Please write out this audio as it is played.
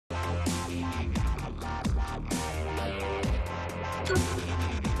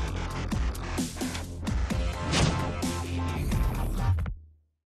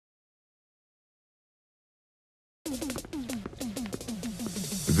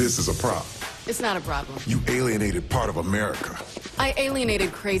This is a problem. It's not a problem. You alienated part of America. I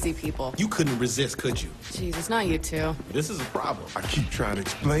alienated crazy people. You couldn't resist, could you? Jeez, it's not you two. This is a problem. I keep trying to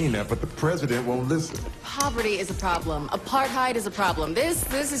explain that, but the president won't listen. Poverty is a problem. Apartheid is a problem. This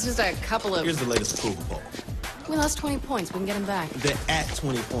is just a couple of... Here's the latest approval poll. We lost 20 points. We can get them back. They're at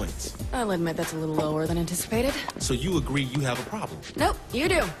 20 points. I'll admit that's a little lower than anticipated. So you agree you have a problem? Nope, you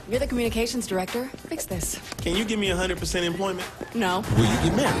do. You're the communications director. Fix this. Can you give me 100% employment? No. Will you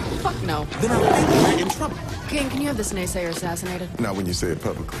get married? Fuck no. Then I think we're in trouble. King, can you have this naysayer assassinated? Not when you say it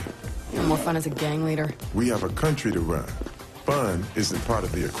publicly. No more fun as a gang leader. We have a country to run. Fun isn't part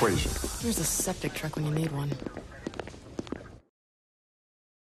of the equation. Here's a septic truck when you need one.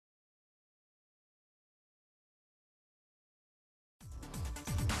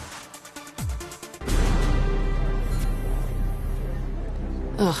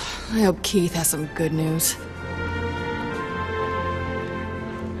 Ugh, I hope Keith has some good news.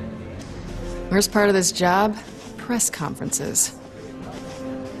 Worst part of this job? Press conferences.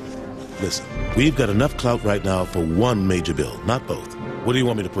 Listen, we've got enough clout right now for one major bill, not both. What do you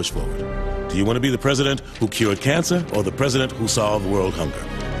want me to push forward? Do you want to be the president who cured cancer or the president who solved world hunger?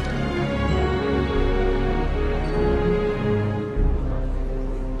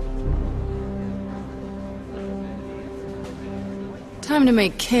 Time to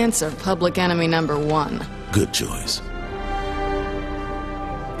make cancer public enemy number one. Good choice.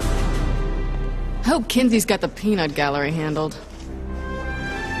 Hope Kinsey's got the peanut gallery handled.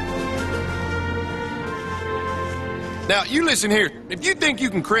 Now, you listen here. If you think you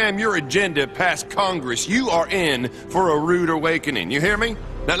can cram your agenda past Congress, you are in for a rude awakening. You hear me?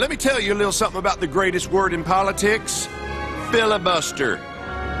 Now, let me tell you a little something about the greatest word in politics. Filibuster.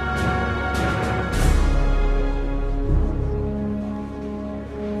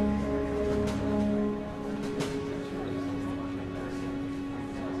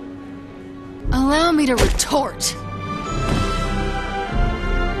 Allow me to retort.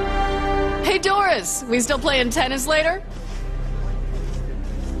 Hey, Doris, we still playing tennis later?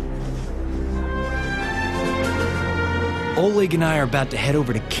 Oleg and I are about to head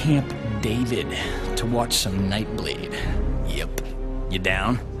over to Camp David to watch some Nightblade. Yep. You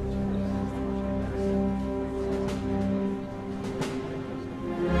down?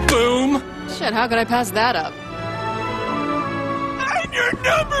 Boom! Shit, how could I pass that up? I'm your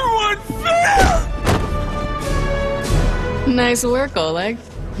 #1 fan! Nice work, Oleg.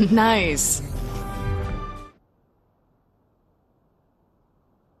 Nice.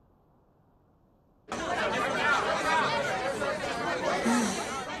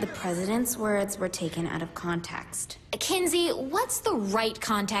 The president's words were taken out of context. Kinsey, what's the right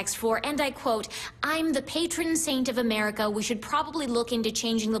context for, and I quote, "I'm the patron saint of America. We should probably look into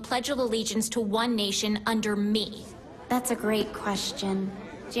changing the Pledge of Allegiance to one nation under me"? That's a great question.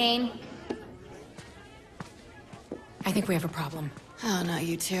 Jane? I think we have a problem. Oh, not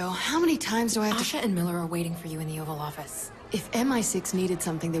you two. How many times do I have to... Asha and Miller are waiting for you in the Oval Office. If MI6 needed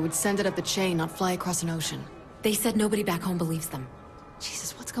something, they would send it up the chain, not fly across an ocean. They said nobody back home believes them.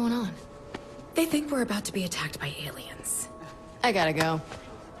 Jesus, what's going on? They think we're about to be attacked by aliens. I gotta go.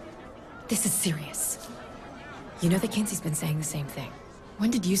 This is serious. You know that Kinsey's been saying the same thing. When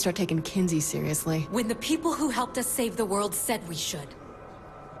did you start taking Kinsey seriously? When the people who helped us save the world said we should.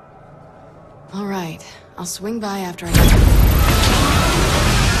 All right. I'll swing by after I...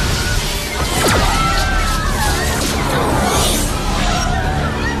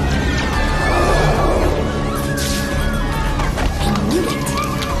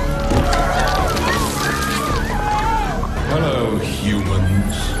 Hello,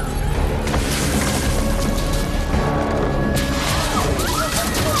 humans.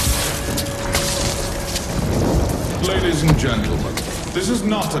 Ladies and gentlemen, this is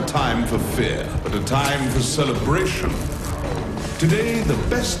not a time for fear, but a time for celebration. Today, the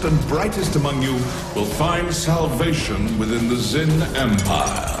best and brightest among you will find salvation within the Zin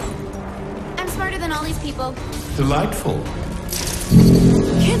Empire. I'm smarter than all these people. Delightful.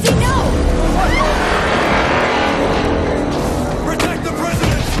 Kinsey, no! Protect the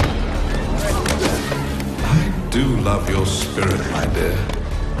president! I do love your spirit, my dear.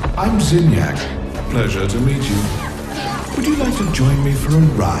 I'm Zinyak. Pleasure to meet you. Would you like to join me for a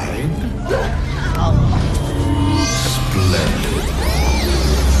ride? Splendid.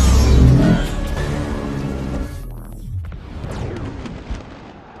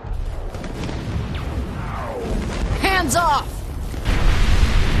 Hands off!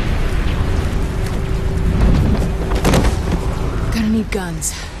 Gonna need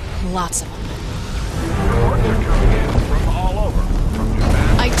guns. Lots of them. Reports are coming in from all over. From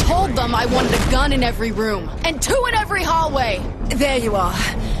Japan. I told them I wanted a gun in every room, and 2 in every hallway! There you are.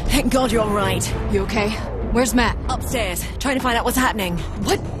 Thank God you're all right. You okay? Where's Matt? Upstairs, trying to find out what's happening.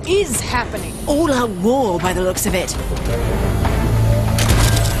 What is happening? All out war by the looks of it.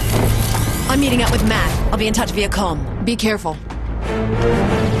 I'm meeting up with Matt. I'll be in touch via comm. Be careful.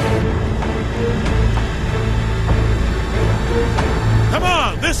 Come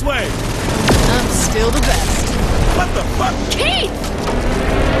on, this way! I'm still the best. What the fuck? Keith!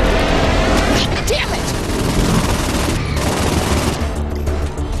 Damn it!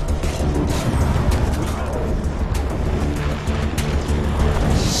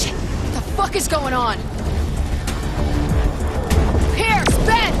 Shit! What the fuck is going on? Pierce!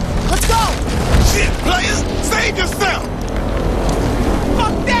 Ben! Let's go! Shit, players! Save yourself!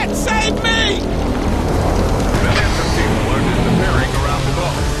 Fuck that! Save me! Millions of people are disappearing around the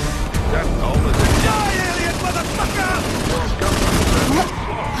globe. Sentinel is in Die, alien motherfucker!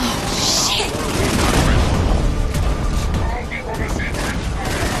 Oh, shit!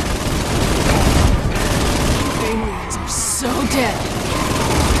 Aliens are so dead.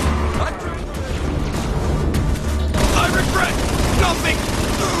 I regret nothing!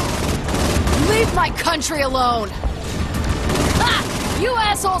 Leave my country alone! Ha! You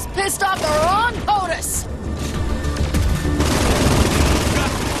assholes pissed off the wrong POTUS!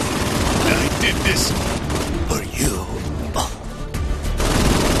 I did this for you.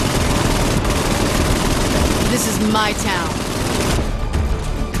 This is my town.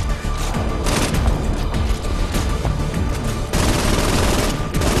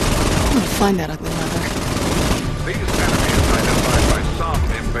 I'm gonna find that ugly mother. These enemies identified by some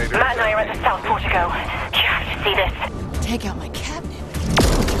invaders. Matt and I are at the South Portico. You have to see this. Take out my cabinet.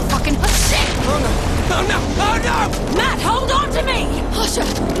 Fucking shit! Oh no! Oh no! Oh no! Matt, hold on to me! Husha!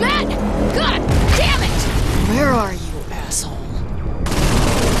 Matt! God damn it! Where are you, asshole?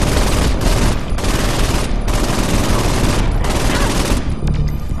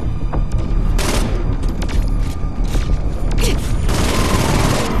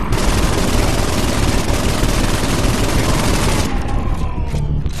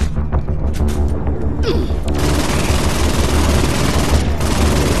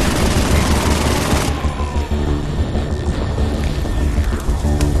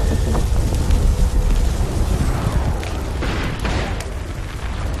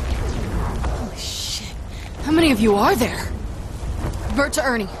 How many of you are there? Vert to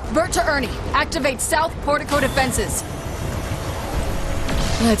Ernie. Vert to Ernie. Activate South Portico defenses.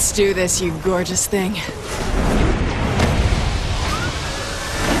 Let's do this, you gorgeous thing.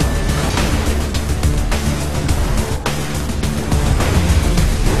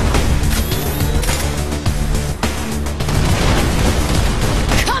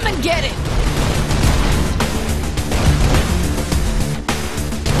 Come and get it!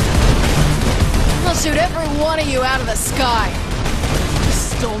 I'll shoot every one of you out of the sky. You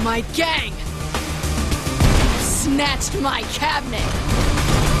stole my gang. Snatched my cabinet.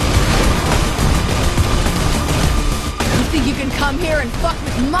 You think you can come here and fuck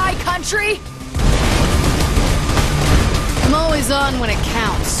with my country? I'm always on when it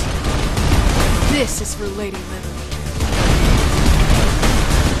counts. This is for Lady Liberty.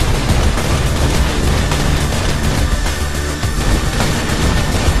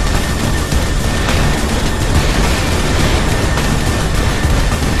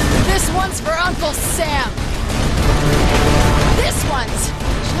 This one's for Uncle Sam. This one's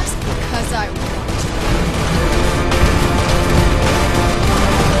just because I want to.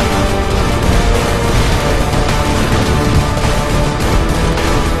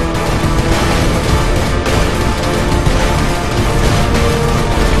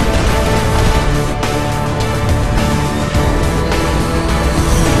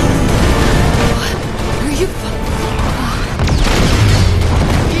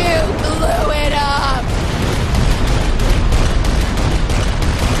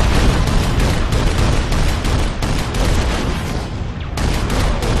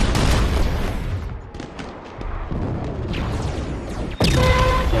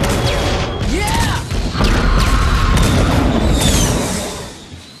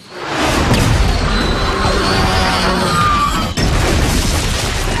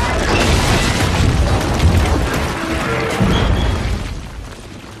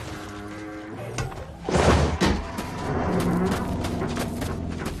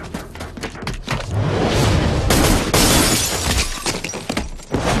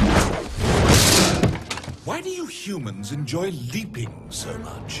 Why do you humans enjoy leaping so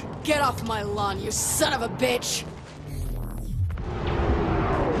much? Get off my lawn, you son of a bitch!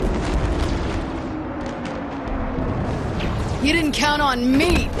 You didn't count on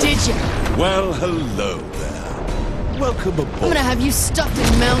me, did you? Well, hello there. Welcome aboard. I'm gonna have you stuffed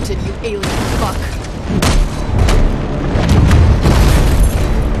and mounted, you alien fuck.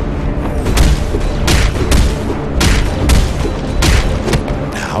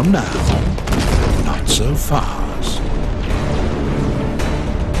 Now, not so fast.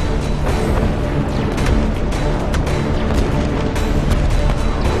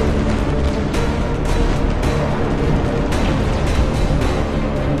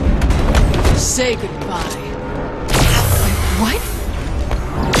 Say goodbye. What?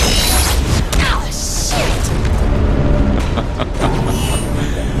 Oh, shit!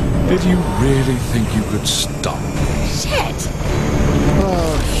 Did you really think you could stop me? Shit!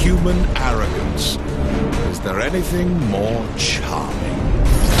 Oh, human arrogance. Is there anything more charming?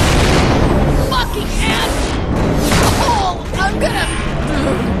 Fucking ass! Oh, I'm gonna...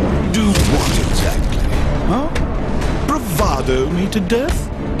 Do what exactly? Huh? Bravado me to death?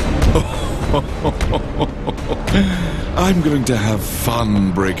 I'm going to have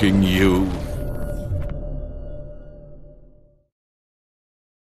fun breaking you.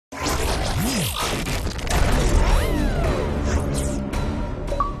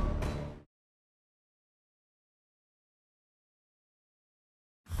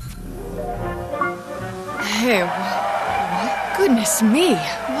 Hey, what? Goodness me,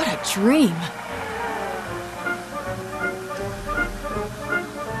 what a dream.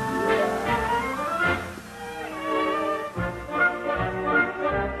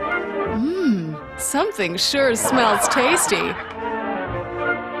 Something sure smells tasty.